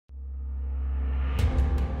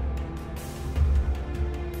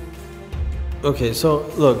Okay, so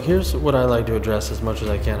look, here's what I like to address as much as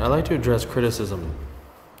I can. I like to address criticism,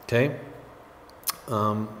 okay?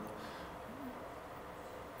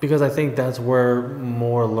 Because I think that's where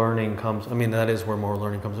more learning comes. I mean, that is where more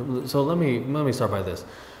learning comes. So let me start by this.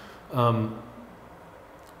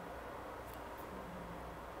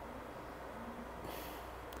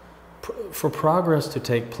 For progress to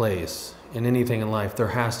take place in anything in life, there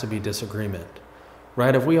has to be disagreement,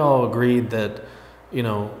 right? If we all agreed that, you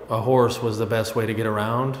know, a horse was the best way to get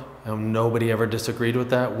around and nobody ever disagreed with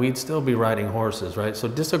that, we'd still be riding horses, right? So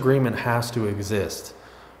disagreement has to exist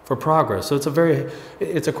for progress. So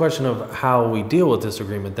it's a question of how we deal with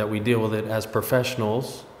disagreement, that we deal with it as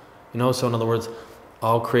professionals, you know. So in other words,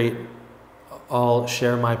 I'll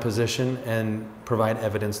share my position and provide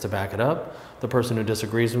evidence to back it up. The person who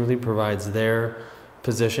disagrees with me provides their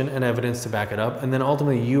position and evidence to back it up. And then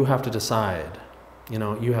ultimately you have to decide, you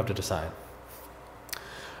know, you have to decide.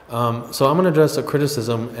 So I'm going to address the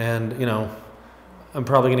criticism, and, you know, I'm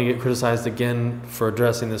probably going to get criticized again for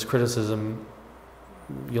addressing this criticism.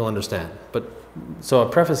 You'll understand. But so I'll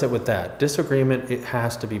preface it with that. Disagreement, it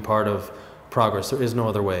has to be part of progress. There is no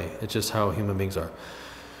other way. It's just how human beings are.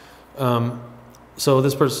 So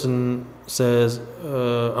this person says,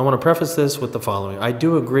 I want to preface this with the following. I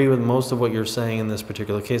do agree with most of what you're saying in this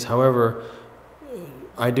particular case. However,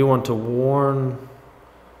 I do want to warn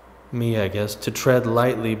me, I guess, to tread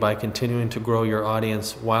lightly by continuing to grow your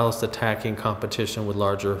audience whilst attacking competition with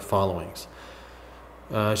larger followings.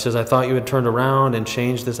 She says, I thought you had turned around and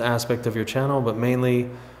changed this aspect of your channel, but mainly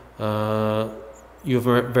you've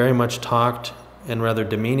very much talked and rather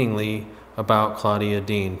demeaningly about Claudia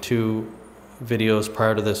Dean, 2 videos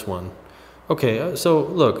prior to this one. Okay, so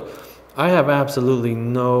look, I have absolutely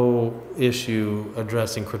no issue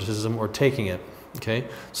addressing criticism or taking it. Okay,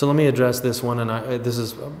 so let me address this one, and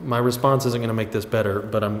my response isn't going to make this better,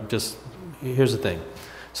 but here's the thing.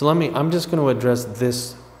 So I'm just going to address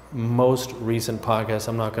this most recent podcast.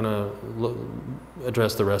 I'm not going to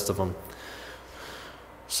address the rest of them.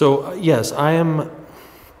 So yes,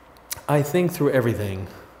 I think through everything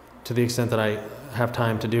to the extent that I have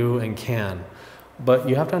time to do and can, but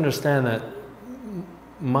you have to understand that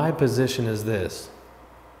my position is this.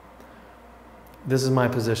 This is my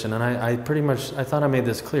position, and I thought I made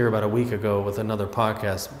this clear about a week ago with another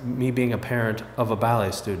podcast, me being a parent of a ballet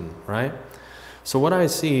student, right? So what I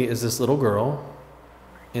see is this little girl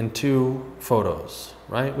in 2 photos,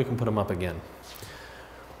 right? We can put them up again.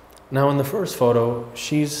 Now in the first photo,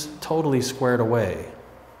 she's totally squared away,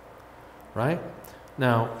 right?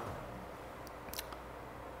 Now,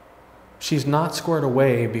 she's not squared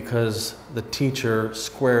away because the teacher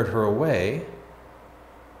squared her away,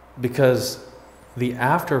 because the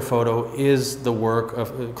after photo is the work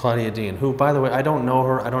of Claudia Dean, who, by the way, I don't know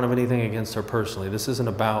her. I don't have anything against her personally. This isn't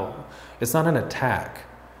it's not an attack.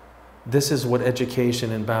 This is what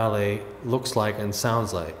education in ballet looks like and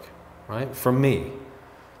sounds like, right? From me.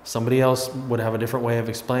 Somebody else would have a different way of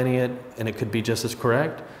explaining it, and it could be just as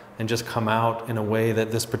correct and just come out in a way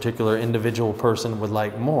that this particular individual person would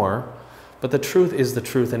like more. But the truth is the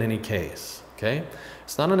truth in any case, okay?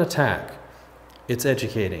 It's not an attack. It's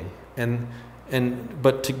educating.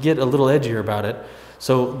 But to get a little edgier about it,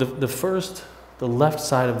 so the left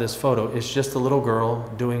side of this photo is just a little girl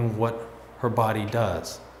doing what her body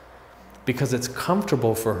does. Because it's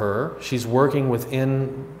comfortable for her, she's working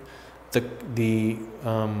within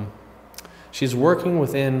she's working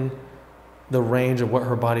within the range of what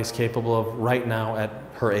her body's capable of right now at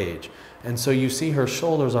her age. And so you see her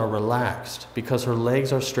shoulders are relaxed because her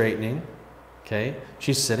legs are straightening, okay?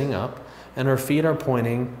 She's sitting up, and her feet are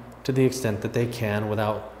pointing to the extent that they can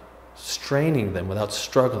without straining them, without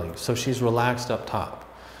struggling. So she's relaxed up top.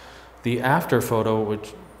 The after photo,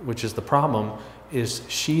 which is the problem, is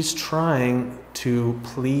she's trying to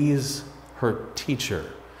please her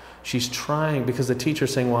teacher. She's trying, because the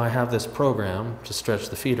teacher's saying, well, I have this program to stretch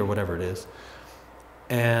the feet or whatever it is,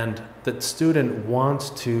 and the student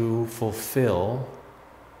wants to fulfill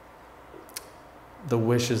the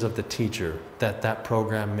wishes of the teacher, that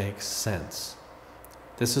program makes sense.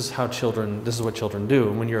 This is what children do.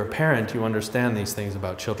 And when you're a parent, you understand these things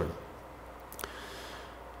about children.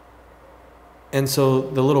 And so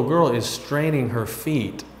the little girl is straining her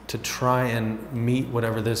feet to try and meet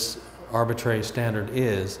whatever this arbitrary standard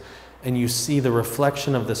is, and you see the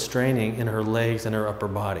reflection of the straining in her legs and her upper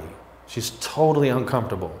body. She's totally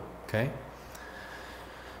uncomfortable, okay?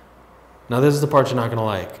 Now this is the part you're not going to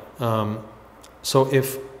like. So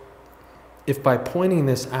if by pointing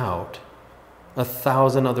this out,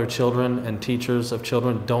 1,000 other children and teachers of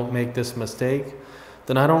children don't make this mistake,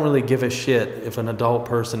 then I don't really give a shit if an adult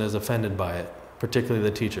person is offended by it, particularly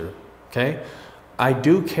the teacher. okay? I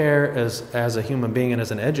do care as a human being and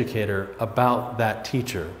as an educator about that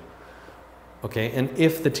teacher, okay? And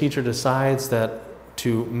if the teacher decides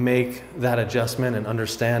to make that adjustment and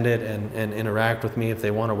understand it and interact with me if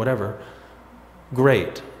they want or whatever,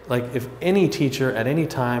 great. Like if any teacher at any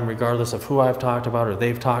time, regardless of who I've talked about or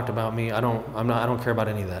they've talked about me, I don't care about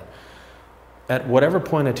any of that. At whatever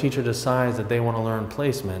point a teacher decides that they want to learn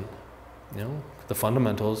placement, the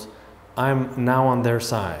fundamentals, I'm now on their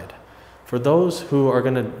side. For those who are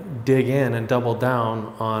going to dig in and double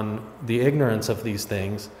down on the ignorance of these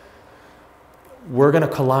things, we're going to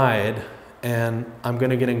collide, and I'm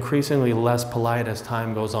going to get increasingly less polite as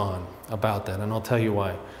time goes on about that, and I'll tell you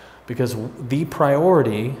why. Because the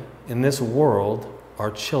priority in this world are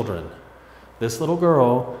children. This little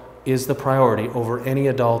girl is the priority over any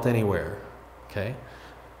adult anywhere, okay?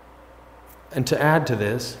 And to add to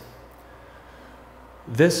this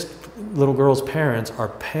little girl's parents are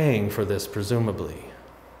paying for this, presumably,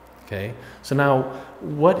 okay? So now,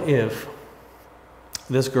 what if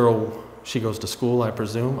this girl, she goes to school, I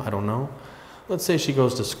presume, I don't know. Let's say she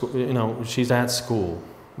goes to school, she's at school,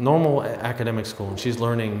 normal academic school, and she's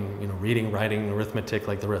learning, reading, writing, arithmetic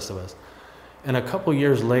like the rest of us. And a couple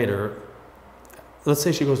years later, let's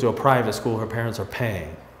say she goes to a private school her parents are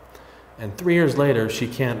paying. And 3 years later, she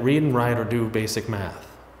can't read and write or do basic math.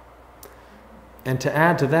 And to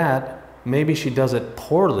add to that, maybe she does it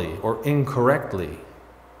poorly or incorrectly.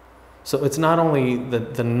 So it's not only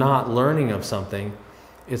the not learning of something,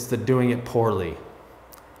 it's the doing it poorly,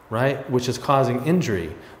 right? Which is causing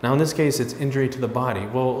injury. Now in this case, it's injury to the body.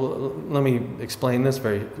 Well, let me explain this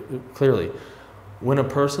very clearly. When a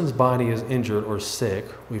person's body is injured or sick,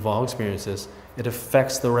 we've all experienced this, it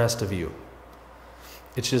affects the rest of you.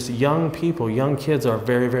 It's just young people, young kids are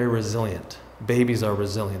very, very resilient. Babies are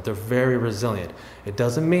resilient. They're very resilient. It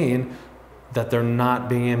doesn't mean that they're not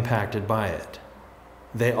being impacted by it.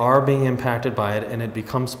 They are being impacted by it, and it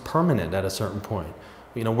becomes permanent at a certain point.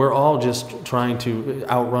 We're all just trying to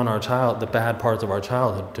outrun the bad parts of our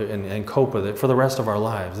childhood and cope with it for the rest of our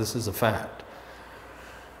lives. This is a fact.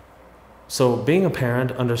 So being a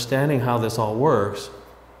parent, understanding how this all works,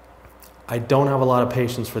 I don't have a lot of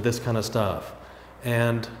patience for this kind of stuff.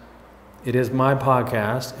 And it is my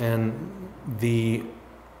podcast, and the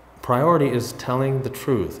priority is telling the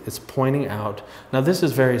truth. It's pointing out. Now this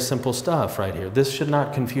is very simple stuff right here. This should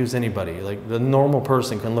not confuse anybody. Like the normal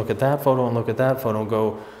person can look at that photo and look at that photo and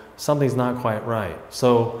go, something's not quite right.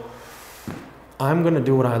 So I'm going to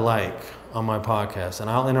do what I like on my podcast, and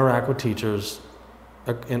I'll interact with teachers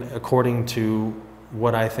according to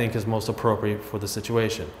what I think is most appropriate for the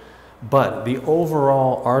situation. But the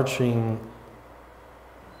overall arching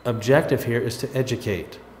objective here is to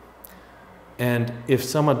educate. And if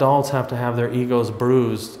some adults have to have their egos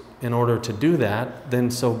bruised in order to do that, then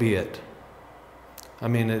so be it. I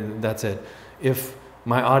mean, that's it. If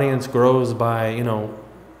my audience grows by,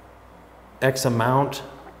 X amount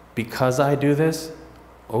because I do this,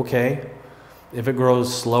 okay. If it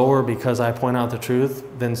grows slower because I point out the truth,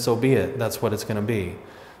 then so be it. That's what it's going to be.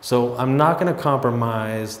 So I'm not going to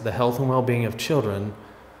compromise the health and well-being of children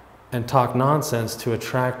and talk nonsense to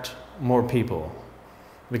attract more people,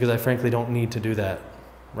 because I frankly don't need to do that,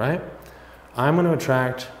 right? I'm going to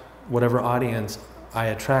attract whatever audience I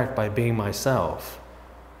attract by being myself.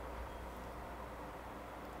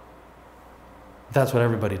 That's what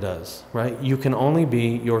everybody does, right? You can only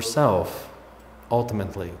be yourself,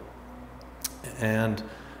 ultimately. And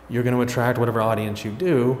you're going to attract whatever audience you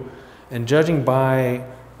do. And judging by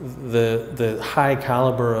the high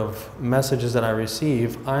caliber of messages that I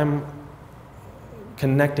receive, I'm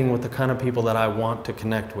connecting with the kind of people that I want to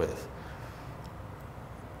connect with.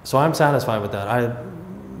 So I'm satisfied with that.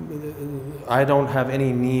 I don't have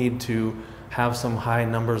any need to have some high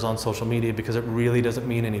numbers on social media, because it really doesn't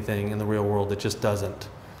mean anything in the real world. It just doesn't.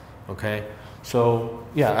 Okay? So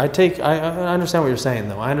yeah, I understand what you're saying,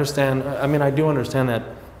 though. I do understand that.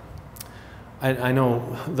 I know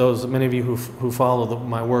many of you who follow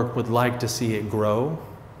my work would like to see it grow.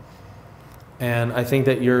 And I think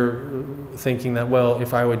that you're thinking that, well,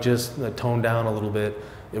 if I would just tone down a little bit,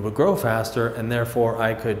 it would grow faster, and therefore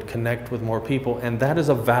I could connect with more people. And that is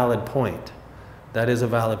a valid point. That is a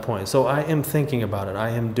valid point. So I am thinking about it. I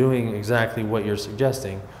am doing exactly what you're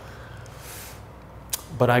suggesting.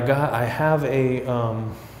 But I have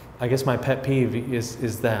I guess my pet peeve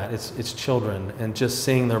is that it's children, and just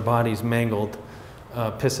seeing their bodies mangled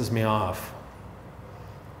pisses me off.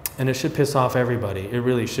 And it should piss off everybody. It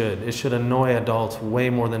really should. It should annoy adults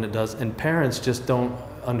way more than it does. And parents just don't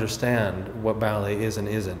understand what ballet is and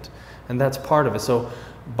isn't. And that's part of it. So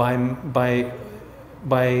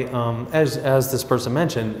as this person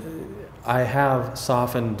mentioned, I have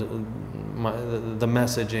softened the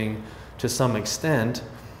messaging to some extent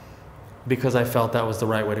because I felt that was the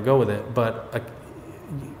right way to go with it. But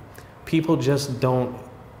people just don't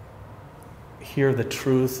hear the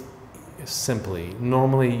truth simply.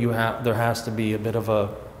 Normally there has to be a bit of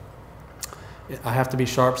I have to be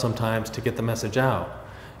sharp sometimes to get the message out.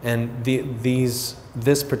 And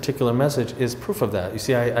this particular message is proof of that. You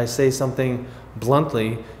see, I say something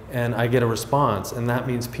bluntly and I get a response, and that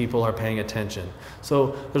means people are paying attention.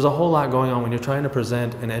 So there's a whole lot going on when you're trying to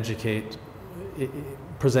present and educate,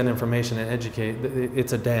 present information and educate.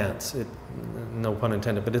 It's a dance, no pun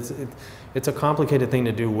intended, but it's a complicated thing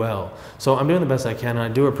to do well. So I'm doing the best I can, and I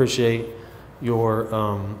do appreciate your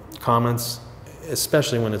comments,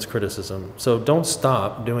 especially when it's criticism. So don't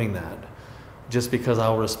stop doing that just because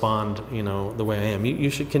I'll respond, the way I am. You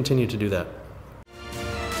should continue to do that.